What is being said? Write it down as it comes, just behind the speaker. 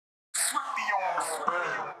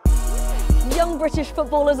Young British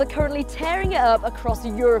footballers are currently tearing it up across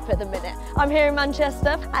Europe at the minute. I'm here in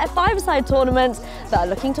Manchester at a five-a-side tournament that are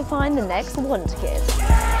looking to find the next wonder kid.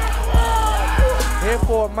 Here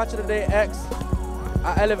for Match of the Day X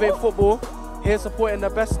at Elevate Football, here supporting the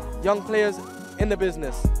best young players in the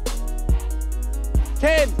business.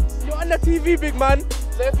 Kane, you're on the TV, big man,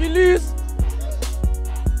 so if you lose...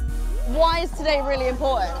 Why is today really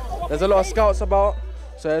important? There's a lot of scouts about,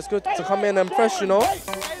 so it's good to come in and press, you know.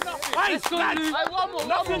 This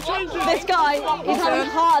guy, he's having a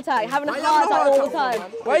heart attack, all the time.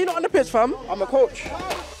 Why are you not on the pitch, fam? I'm a coach.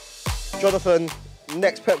 Jonathan,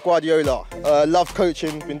 next Pep Guardiola. Love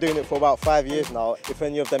coaching, been doing it for about 5 years now. If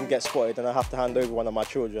any of them get spotted and I have to hand over one of my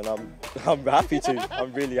children, I'm happy to.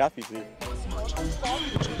 I'm really happy to.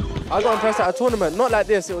 I got impressed at a tournament, not like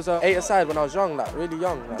this, it was an 8-a-side when I was young, like really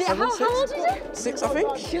young. Like how old are you? 6, I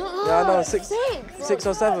think. Shut up. Yeah, I know, 6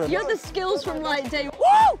 or 7. You had the skills from like day one.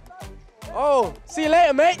 Woo! Oh, see you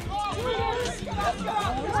later, mate.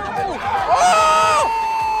 Oh!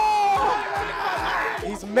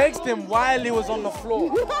 He's mexed him while he was on the floor,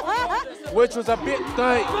 which was a bit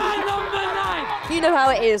dirty. You know how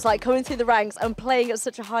it is, like coming through the ranks and playing at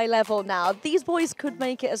such a high level now. These boys could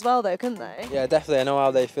make it as well, though, couldn't they? Yeah, definitely. I know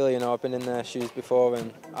how they feel. You know, I've been in their shoes before,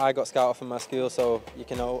 and I got scouted from my school, so you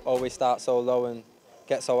can always start so low and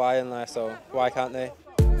get so high in there. So why can't they?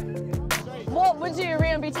 What would you,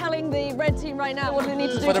 Rhian, be telling the red team right now? What do they need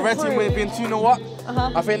to do? For the red team, we've been 2-0 up.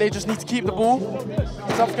 I think they just need to keep the ball,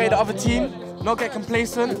 suffocate the other team, not get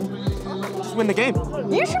complacent, just win the game.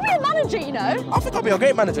 You should be a manager, you know. I think I'll be a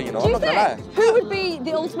great manager, you know. I'm not gonna lie. Who would be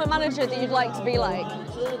the ultimate manager that you'd like to be like?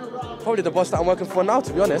 Probably the boss that I'm working for now,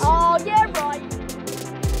 to be honest. Oh, yeah, right.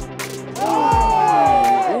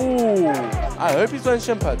 Ooh, I hope he's wearing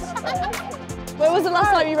shin pads. When was the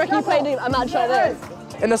last time you reckon you played a match like this?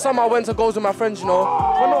 In the summer, I went to goals with my friends, you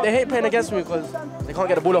know. They hate playing against me because they can't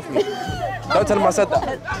get the ball off me. Don't tell them I said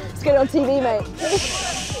that. Let's get it on TV, mate.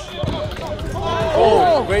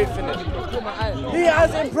 Oh, great finish. He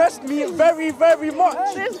has impressed me very, very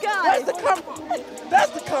much. This guy. That's the camera.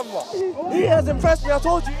 That's the camera. He has impressed me, I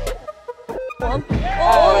told you. Oh.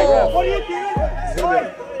 What are you doing?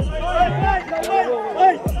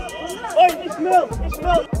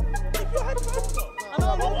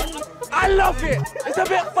 I love it. It's a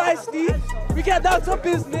bit feisty. We get down to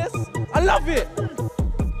business. I love it.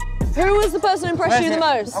 Who was the person who impressed you the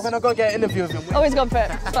most? I'm gonna go get an interview with him. Oh, he's gone for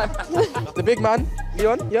it. It's fine. The big man,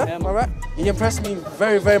 Leon, yeah? Am I right? He impressed me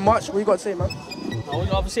very, very much. What you got to say, man?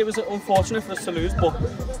 Obviously, it was unfortunate for us to lose, but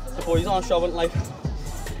the boys aren't showing like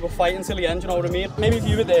we're fighting till the end, you know what I mean? Maybe if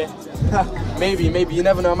you were there. maybe. You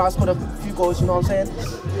never know. I might score a few goals, you know what I'm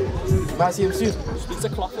saying? Might see him soon. Speak to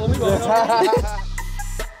clock for me, bro.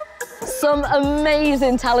 Some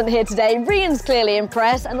amazing talent here today. Rhian's clearly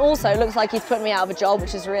impressed and also looks like he's put me out of a job,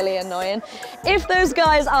 which is really annoying. If those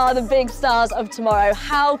guys are the big stars of tomorrow,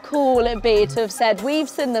 how cool will it be to have said we've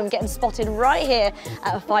seen them getting spotted right here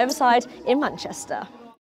at a five-a-side in Manchester.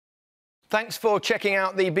 Thanks for checking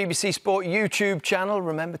out the BBC Sport YouTube channel.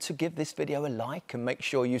 Remember to give this video a like and make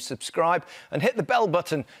sure you subscribe and hit the bell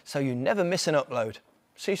button so you never miss an upload.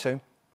 See you soon.